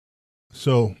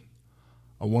So,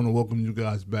 I want to welcome you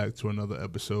guys back to another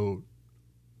episode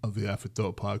of the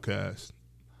Afterthought Podcast.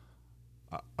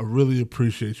 I really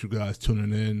appreciate you guys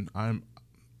tuning in.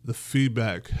 The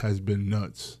feedback has been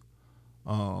nuts,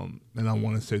 and I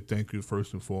want to say thank you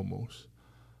first and foremost.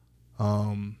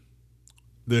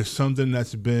 There's something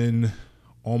that's been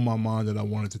on my mind that I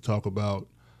wanted to talk about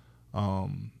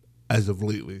as of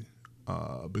lately,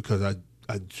 because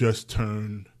I just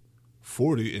turned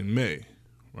 40 in May,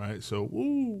 right? So,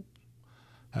 woo,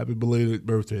 happy belated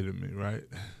birthday to me, right?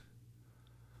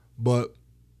 But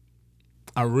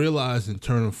I realized in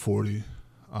turning 40,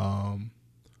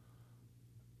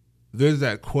 there's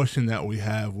that question that we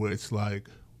have where it's like,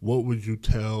 what would you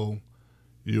tell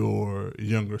your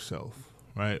younger self,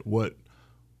 right? What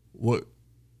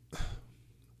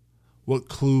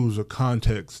clues or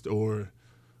context or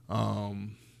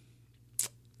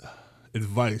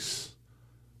advice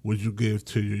would you give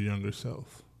to your younger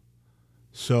self?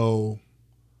 So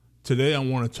today I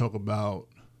want to talk about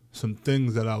some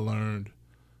things that I learned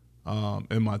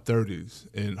in my 30s,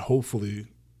 and hopefully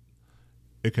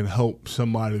it can help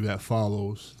somebody that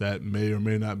follows that may or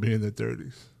may not be in their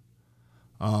 30s.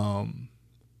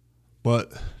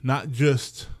 But not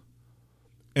just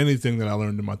anything that I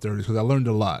learned in my 30s, because I learned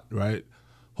a lot, right?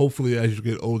 Hopefully as you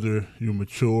get older, you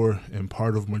mature, and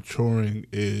part of maturing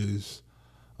is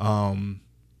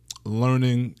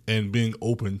learning and being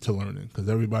open to learning, because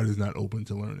everybody's not open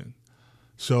to learning.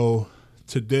 So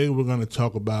today we're going to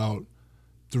talk about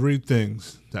 3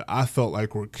 things that I felt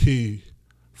like were key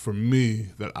for me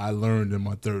that I learned in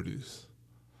my 30s.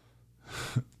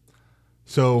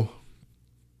 So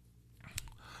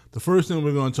the first thing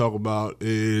we're going to talk about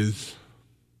is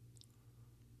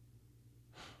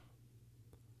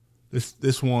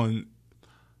this one.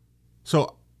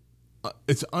 So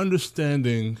it's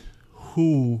understanding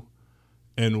who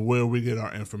and where we get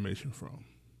our information from.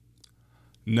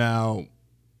 Now,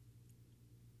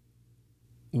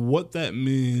 what that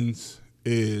means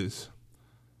is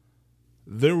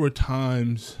there were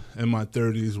times in my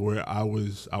 30s where I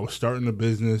was starting a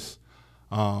business.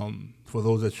 For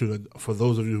those of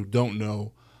you who don't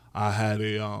know, I had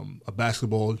a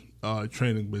basketball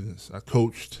training business. I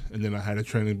coached, and then I had a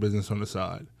training business on the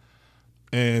side.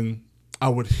 And I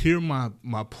would hear my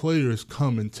players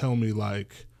come and tell me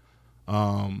like,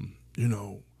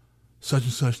 such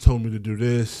and such told me to do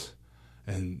this,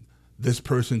 and this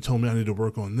person told me I need to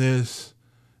work on this,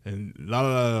 and la la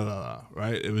la la la,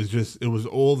 right? It was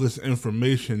all this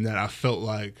information that I felt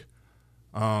like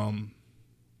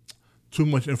too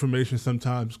much information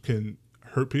sometimes can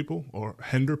hurt people or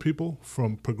hinder people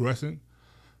from progressing.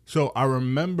 So I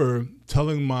remember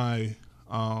telling my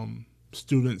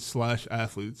students /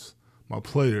 athletes, my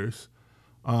players,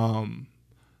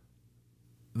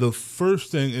 the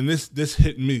first thing, and this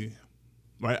hit me,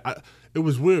 right? It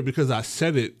was weird because I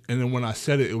said it, and then when I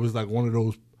said it, it was like one of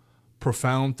those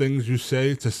profound things you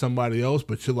say to somebody else,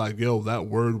 but you're like, yo, that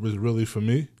word was really for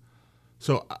me.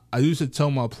 So I used to tell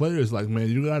my players, like, man,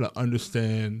 you got to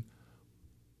understand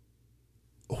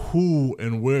who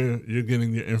and where you're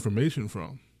getting your information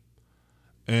from.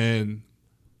 And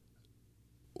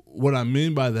what I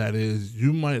mean by that is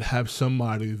you might have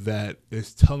somebody that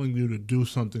is telling you to do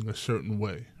something a certain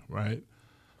way, right?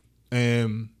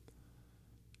 And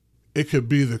it could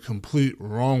be the complete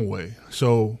wrong way.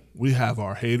 So we have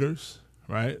our haters,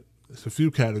 right? It's a few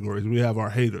categories. We have our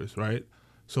haters, right?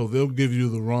 So they'll give you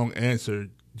the wrong answer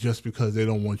just because they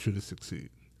don't want you to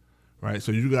succeed, right?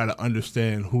 So you got to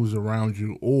understand who's around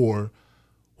you or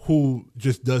who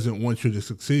just doesn't want you to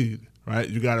succeed, right?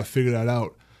 You got to figure that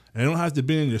out. And it don't have to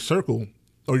be in your circle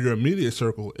or your immediate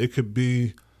circle. It could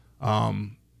be,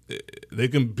 they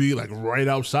can be like right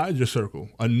outside your circle,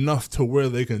 enough to where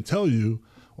they can tell you,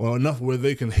 or enough where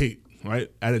they can hate,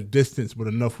 right? At a distance, but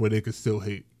enough where they can still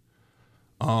hate.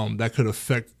 That could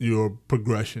affect your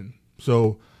progression.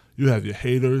 So you have your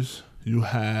haters, you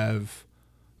have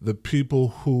the people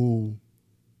who,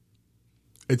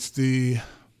 it's the,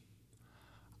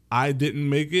 I didn't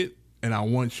make it and I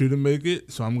want you to make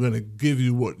it, so I'm going to give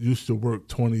you what used to work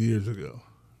 20 years ago,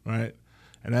 right?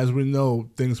 And as we know,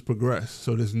 things progress.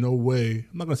 So there's no way,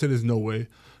 I'm not going to say there's no way,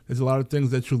 there's a lot of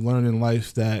things that you learn in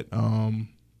life that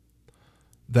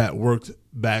that worked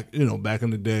back in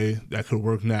the day that could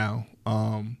work now.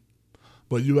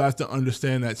 But you have to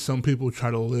understand that some people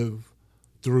try to live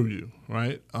through you,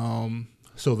 right?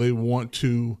 So they want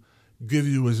to give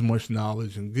you as much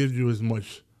knowledge and give you as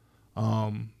much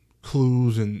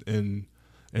clues and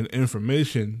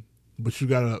information, but you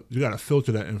gotta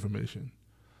filter that information.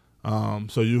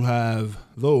 So you have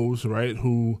those, right,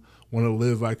 who want to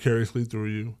live vicariously through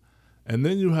you, and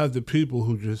then you have the people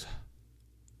who just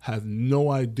have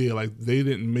no idea, like they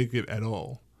didn't make it at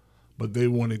all, but they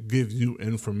want to give you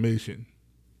information.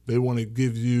 They want to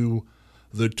give you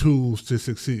the tools to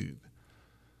succeed.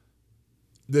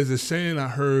 There's a saying I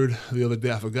heard the other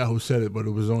day, I forgot who said it, but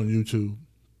it was on YouTube,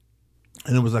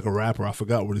 and it was like a rapper, I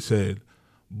forgot what he said,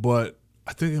 but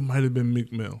I think it might have been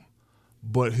Meek Mill,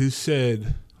 but he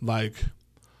said, like,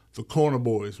 the corner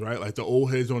boys, right, like the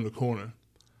old heads on the corner,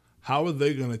 how are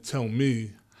they going to tell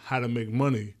me how to make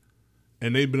money?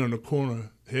 And they've been on the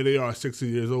corner. Here they are, 60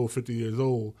 years old, 50 years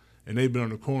old, and they've been on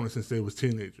the corner since they was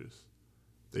teenagers.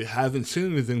 They haven't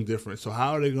seen anything different, so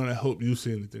how are they going to help you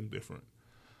see anything different?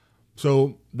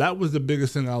 So that was the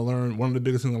biggest thing I learned. One of the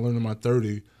biggest things I learned in my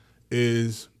 30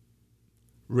 is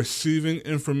receiving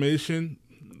information,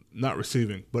 not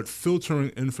receiving, but filtering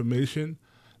information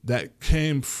that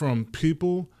came from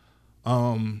people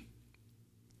that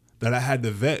I had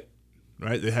to vet,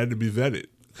 right? They had to be vetted,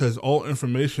 because all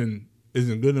information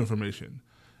isn't good information.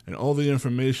 And all the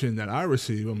information that I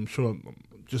receive, I'm sure,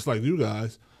 just like you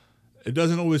guys, it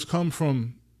doesn't always come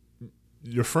from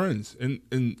your friends and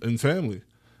family.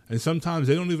 And sometimes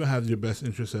they don't even have your best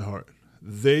interests at heart.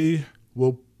 They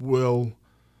will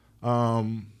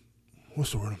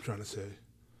what's the word I'm trying to say?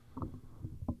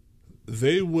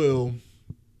 They will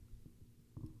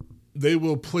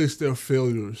place their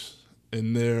failures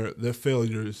and their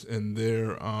failures and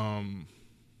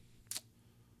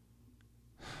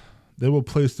they will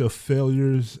place their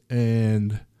failures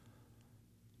and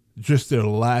just their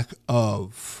lack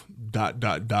of ...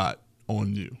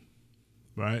 on you,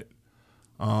 right?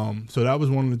 So that was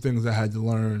one of the things I had to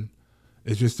learn,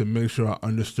 is just to make sure I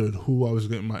understood who I was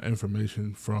getting my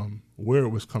information from, where it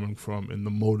was coming from, and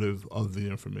the motive of the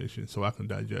information, so I can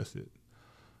digest it.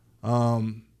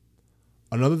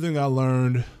 Another thing I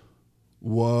learned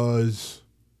was,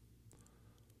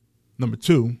 number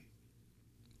 2,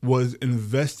 was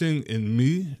investing in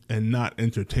me and not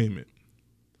entertainment.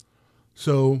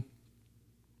 So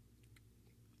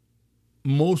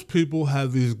most people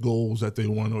have these goals that they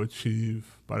want to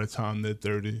achieve by the time they're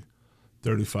 30,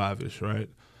 35-ish, right?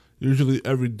 Usually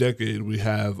every decade we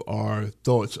have our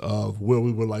thoughts of where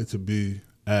we would like to be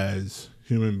as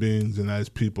human beings and as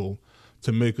people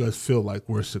to make us feel like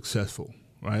we're successful,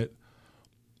 right?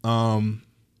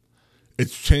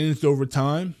 It's changed over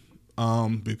time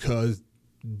because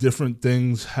different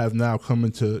things have now come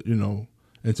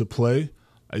into play.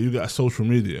 You got social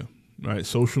media, right?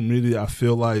 Social media, I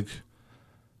feel like,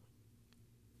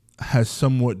 has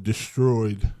somewhat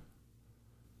destroyed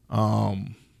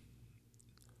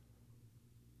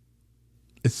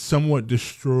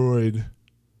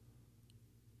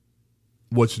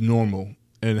what's normal,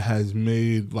 and has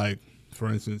made, like, for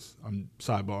instance,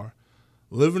 sidebar,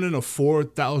 living in a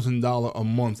 $4,000 a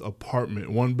month apartment,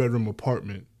 1-bedroom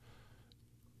apartment,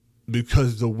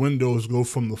 because the windows go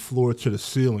from the floor to the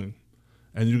ceiling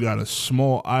and you got a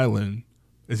small island,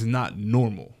 is not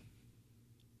normal.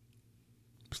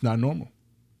 It's not normal.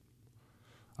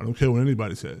 I don't care what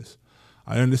anybody says.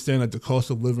 I understand that the cost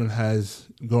of living has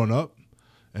gone up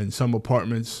and some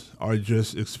apartments are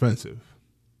just expensive.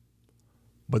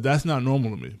 But that's not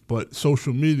normal to me. But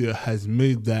social media has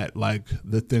made that like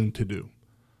the thing to do.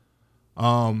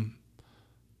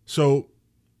 So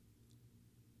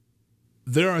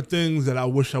there are things that I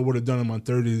wish I would have done in my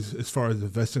 30s as far as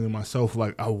investing in myself.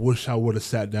 Like, I wish I would have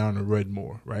sat down and read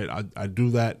more, right? I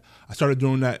do that. I started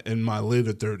doing that in my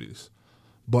later 30s.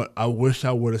 But I wish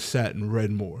I would have sat and read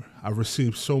more. I've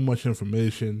received so much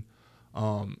information.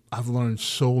 I've learned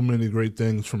so many great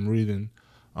things from reading.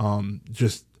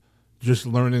 Just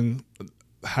learning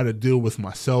how to deal with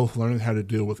myself, learning how to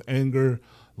deal with anger,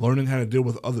 learning how to deal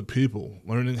with other people,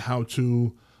 learning how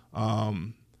to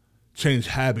change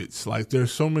habits. Like,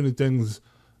 there's so many things,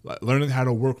 like learning how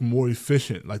to work more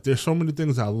efficient. Like, there's so many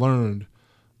things I learned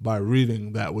by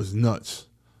reading that was nuts,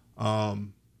 that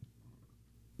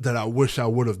I wish I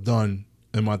would have done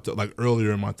in my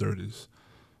earlier in my 30s.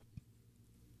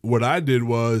 What I did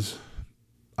was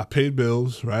I paid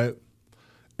bills, right?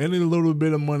 Any little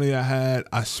bit of money I had,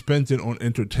 I spent it on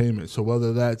entertainment. So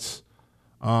whether that's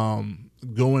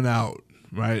going out,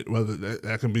 right? Whether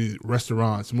that can be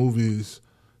restaurants, movies,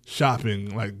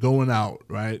 shopping, like going out,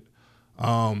 right?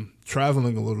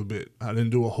 Traveling a little bit. I didn't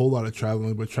do a whole lot of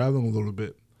traveling, but traveling a little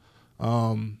bit.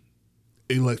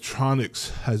 Electronics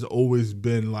has always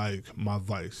been like my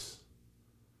vice.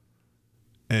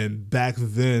 And back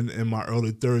then in my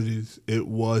early 30s, it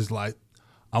was like,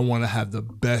 I want to have the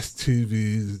best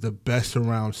TVs, the best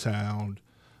surround sound,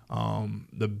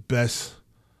 the best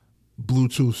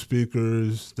Bluetooth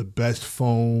speakers, the best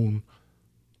phone,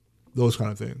 those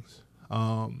kind of things.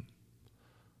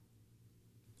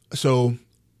 So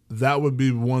that would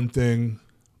be one thing.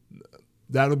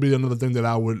 That would be another thing that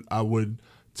I would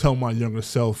tell my younger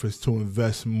self, is to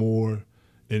invest more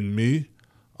in me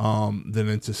than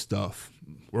into stuff.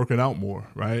 Working out more,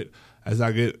 right? As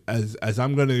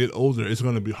I'm going to get older, it's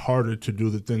going to be harder to do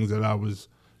the things that I was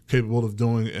capable of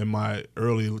doing in my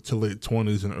early to late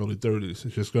 20s and early 30s.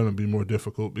 It's just going to be more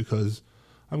difficult because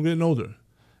I'm getting older.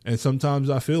 And sometimes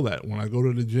I feel that when I go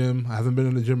to the gym. I haven't been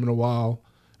in the gym in a while,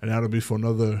 and that'll be for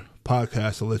another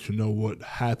podcast to let you know what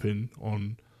happened.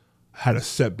 Had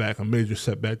a major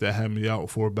setback that had me out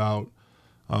for about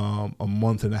a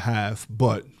month and a half,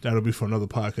 but that'll be for another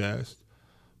podcast.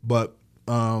 But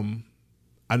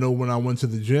I know when I went to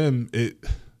the gym,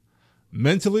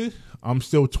 mentally, I'm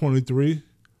still 23,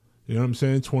 you know what I'm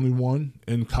saying, 21,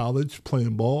 in college,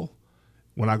 playing ball.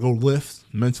 When I go lift,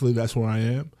 mentally, that's where I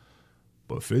am.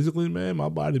 But physically, man, my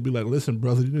body be like, listen,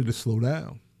 brother, you need to slow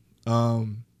down.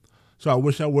 So I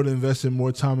wish I would have invested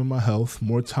more time in my health,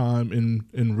 more time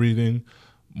in reading,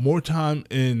 more time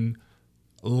in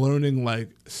learning like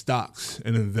stocks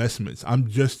and investments. I'm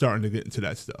just starting to get into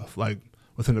that stuff, like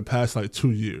within the past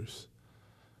 2 years.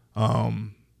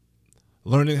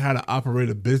 Learning how to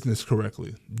operate a business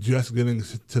correctly, just getting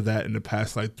to that in the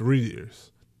past 3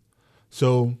 years.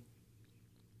 So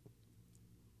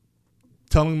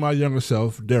telling my younger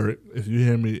self, Derek, if you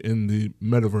hear me in the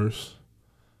metaverse,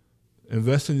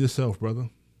 invest in yourself, brother.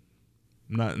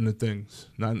 Not in the things,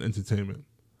 not in entertainment.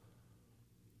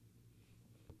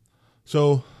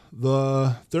 So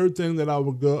the third thing that I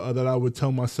would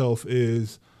tell myself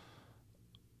is,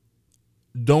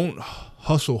 don't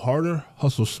hustle harder,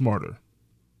 hustle smarter.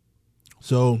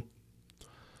 So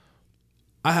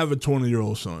I have a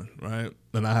 20-year-old son, right?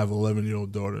 And I have an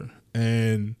 11-year-old daughter.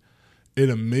 And it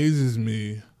amazes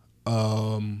me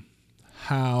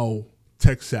how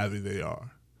tech savvy they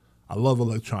are. I love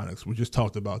electronics. We just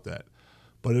talked about that.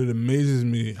 But it amazes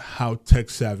me how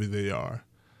tech savvy they are.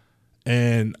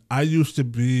 And I used to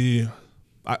be,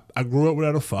 I grew up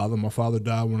without a father. My father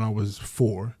died when I was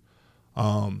 4.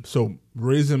 So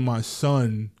raising my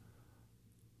son,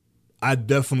 I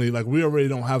definitely, we already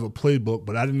don't have a playbook,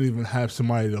 but I didn't even have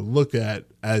somebody to look at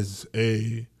as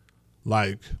a,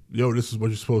 yo, this is what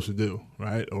you're supposed to do,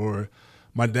 right? Or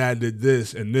my dad did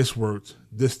this and this worked.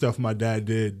 This stuff my dad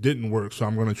didn't work, so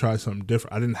I'm going to try something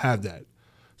different. I didn't have that.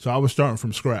 So I was starting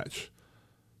from scratch.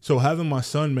 So having my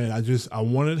son, man, I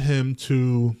wanted him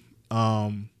to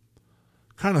kind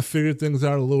of figure things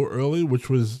out a little early,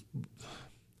 which was,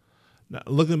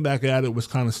 looking back at it, was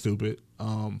kind of stupid.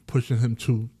 Pushing him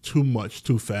too much,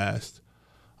 too fast.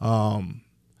 Trying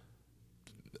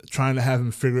to have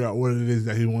him figure out what it is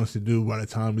that he wants to do by the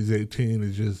time he's 18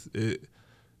 is just, it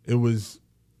was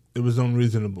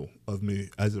unreasonable of me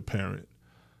as a parent.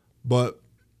 But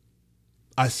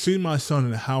I see my son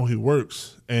and how he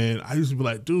works, and I used to be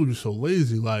like, dude, you're so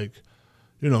lazy. Take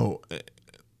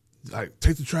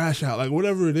the trash out,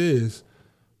 whatever it is.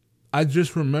 I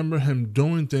just remember him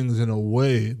doing things in a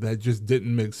way that just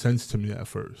didn't make sense to me at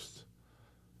first.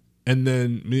 And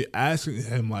then me asking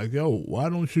him, yo, why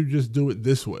don't you just do it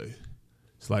this way?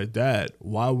 It's like, Dad,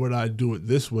 why would I do it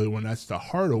this way when that's the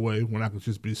harder way, when I could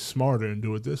just be smarter and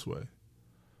do it this way?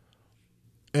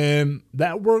 And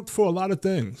that worked for a lot of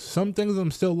things. Some things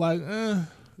I'm still yeah,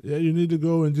 you need to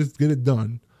go and just get it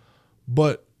done.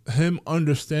 But him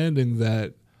understanding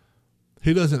that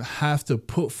he doesn't have to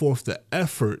put forth the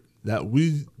effort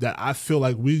that I feel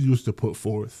like we used to put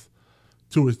forth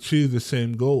to achieve the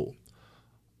same goal.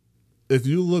 If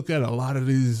you look at a lot of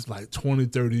these 20,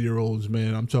 30-year-olds,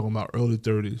 man, I'm talking about early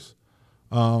 30s,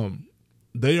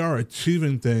 they are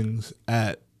achieving things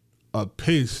at a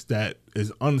pace that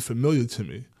is unfamiliar to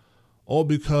me, all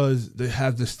because they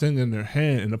have this thing in their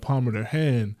hand, in the palm of their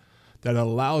hand, that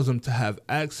allows them to have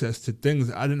access to things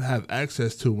that I didn't have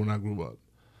access to when I grew up.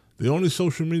 The only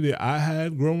social media I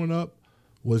had growing up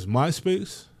was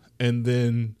MySpace, and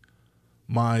then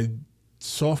my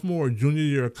sophomore or junior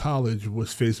year of college was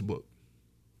Facebook,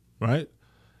 right?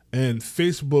 And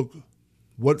Facebook,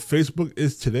 what Facebook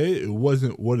is today, it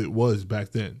wasn't what it was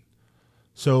back then.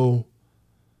 So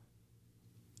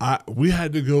we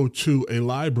had to go to a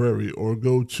library or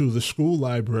go to the school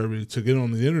library to get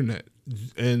on the internet.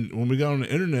 And when we got on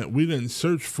the internet, we didn't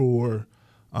search for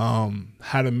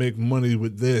how to make money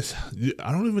with this.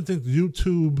 I don't even think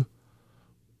YouTube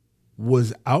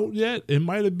was out yet. It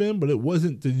might have been, but it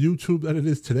wasn't the YouTube that it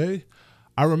is today.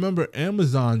 I remember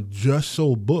Amazon just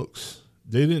sold books.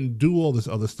 They didn't do all this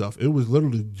other stuff. It was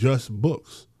literally just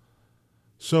books.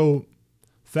 So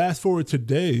fast forward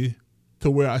today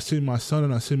to where I see my son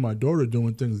and I see my daughter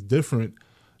doing things different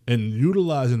and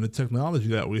utilizing the technology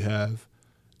that we have.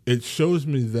 It shows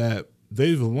me that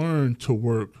they've learned to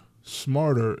work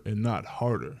smarter and not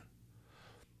harder.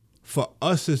 For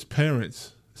us as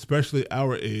parents, especially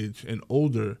our age and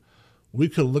older, we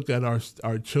could look at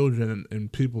our children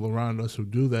and people around us who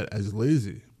do that as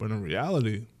lazy. But in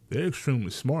reality, they're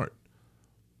extremely smart.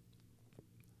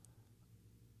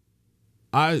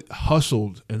 I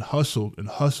hustled and hustled and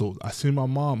hustled. I seen my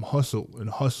mom hustle and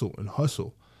hustle and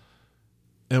hustle.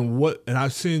 And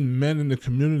I've seen men in the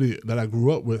community that I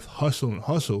grew up with hustle and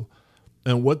hustle.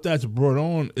 And what that's brought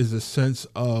on is a sense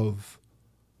of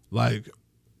like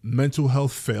mental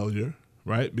health failure,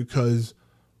 right? Because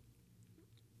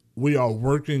we are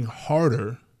working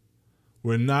harder.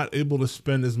 We're not able to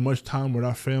spend as much time with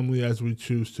our family as we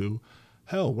choose to.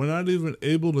 Hell, we're not even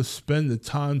able to spend the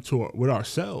time with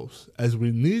ourselves as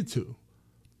we need to.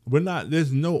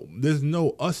 There's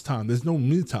no us time. There's no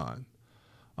me time.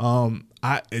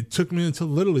 It took me until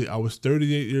literally I was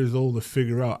 38 years old to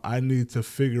figure out I need to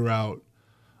figure out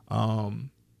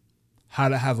how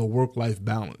to have a work-life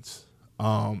balance,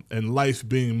 and life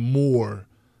being more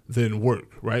than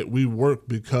work, right? We work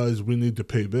because we need to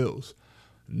pay bills.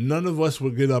 None of us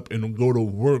would get up and go to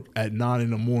work at 9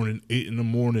 in the morning, 8 in the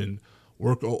morning,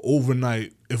 work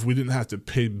overnight if we didn't have to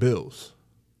pay bills.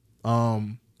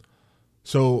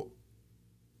 So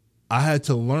I had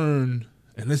to learn,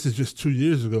 and this is just 2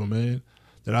 years ago, man,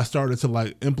 that I started to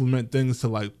like implement things to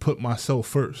like put myself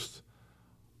first.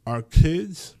 Our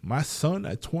kids, my son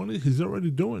at 20, he's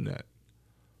already doing that.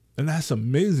 And that's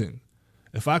amazing.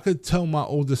 If I could tell my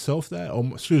older self that,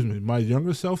 my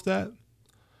younger self that,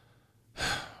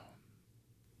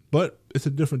 but it's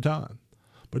a different time.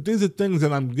 But these are things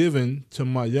that I'm giving to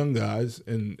my young guys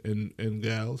and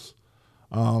gals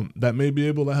that may be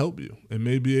able to help you. It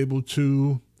may be able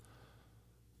to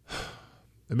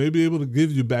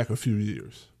give you back a few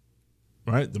years,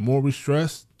 right? The more we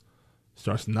stress,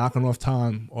 starts knocking off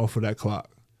time off of that clock.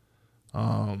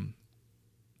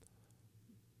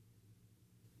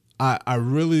 I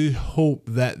really hope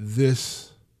that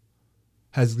this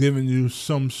has given you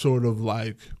some sort of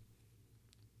like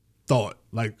thought,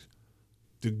 like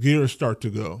the gears start to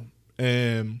go,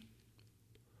 and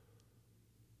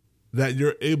that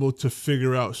you're able to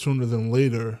figure out sooner than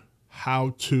later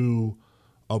how to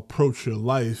approach your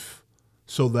life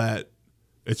so that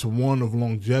it's one of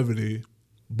longevity,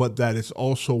 but that it's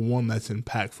also one that's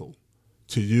impactful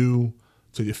to you,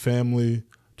 to your family,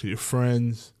 to your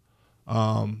friends,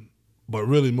 but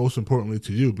really most importantly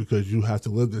to you, because you have to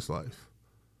live this life.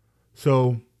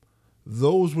 So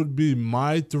those would be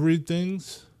my top 3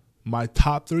 things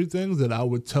that I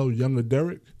would tell younger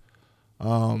Derek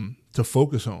to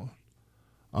focus on.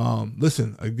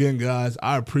 Listen, again, guys,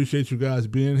 I appreciate you guys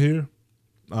being here.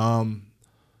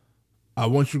 I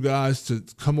want you guys to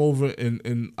come over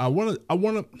and I want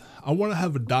to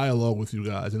have a dialogue with you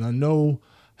guys. And I know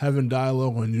having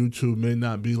dialogue on YouTube may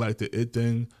not be like the it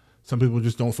thing. Some people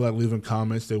just don't feel like leaving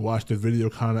comments. They watch the video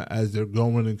kind of as they're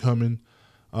going and coming.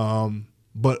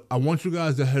 But I want you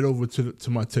guys to head over to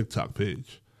my TikTok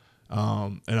page.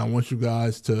 And I want you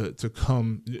guys to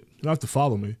come. You don't have to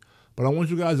follow me, but I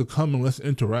want you guys to come and let's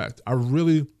interact. I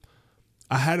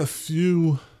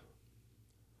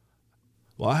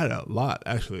had a lot,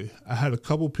 actually. I had a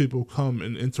couple people come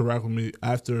and interact with me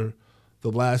after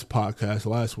the last podcast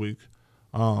last week,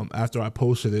 after I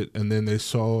posted it, and then they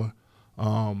saw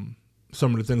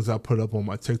some of the things I put up on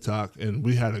my TikTok, and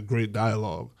we had a great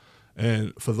dialogue.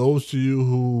 And for those of you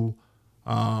who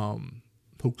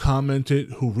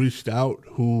commented, who reached out,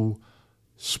 who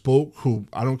spoke, who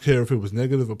I don't care if it was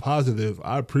negative or positive,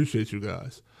 I appreciate you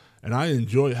guys. And I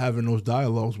enjoy having those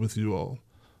dialogues with you all.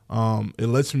 It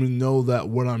lets me know that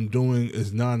what I'm doing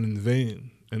is not in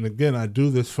vain. And again, I do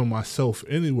this for myself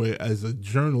anyway, as a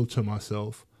journal to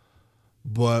myself.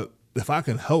 But if I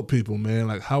can help people, man,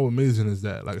 like how amazing is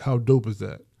that? Like how dope is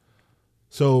that?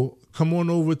 So come on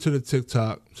over to my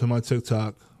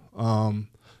TikTok.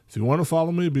 If you want to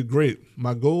follow me, it'd be great.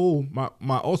 My goal,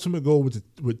 my ultimate goal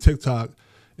with TikTok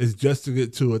is just to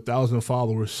get to 1,000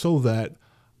 followers so that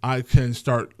I can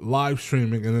start live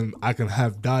streaming and then I can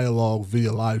have dialogue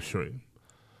via live stream.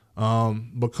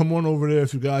 But come on over there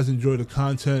if you guys enjoy the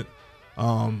content.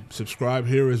 Subscribe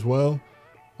here as well.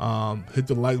 Hit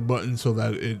the like button so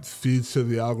that it feeds to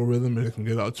the algorithm and it can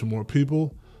get out to more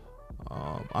people.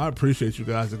 I appreciate you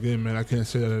guys again, man. I can't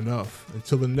say that enough.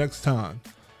 Until the next time,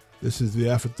 this is the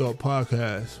Afterthought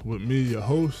Podcast with me, your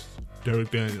host,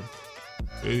 Derek Daniel.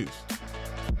 Peace.